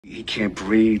He can't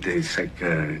breathe. It's like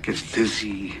gets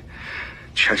dizzy,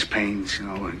 chest pains. You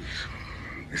know,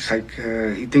 it's like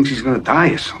he thinks he's gonna die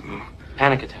or something.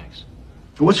 Panic attacks.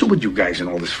 What's up with you guys and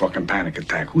all this fucking panic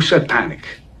attack? Who said panic?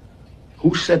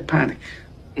 Who said panic?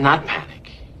 Not panic.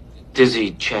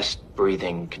 Dizzy, chest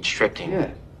breathing, constricting.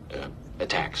 Yeah.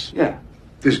 Attacks. Yeah.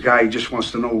 This guy just wants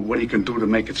to know what he can do to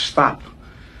make it stop.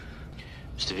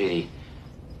 Mr. Vitti,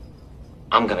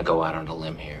 I'm gonna go out on a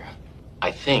limb here.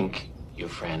 I think your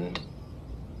friend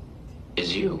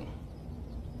is you.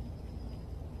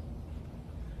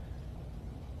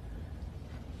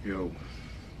 You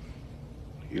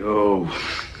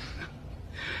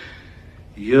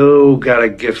got a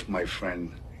gift, my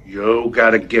friend. You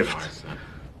got a gift.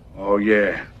 Oh,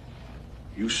 yeah.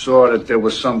 You saw that there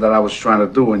was something that I was trying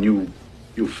to do, and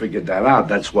you figured that out.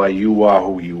 That's why you are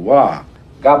who you are.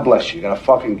 God bless you. You got a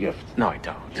fucking gift. No, I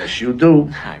don't. Yes, you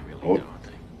do. I really don't.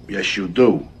 Yes, you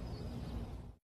do.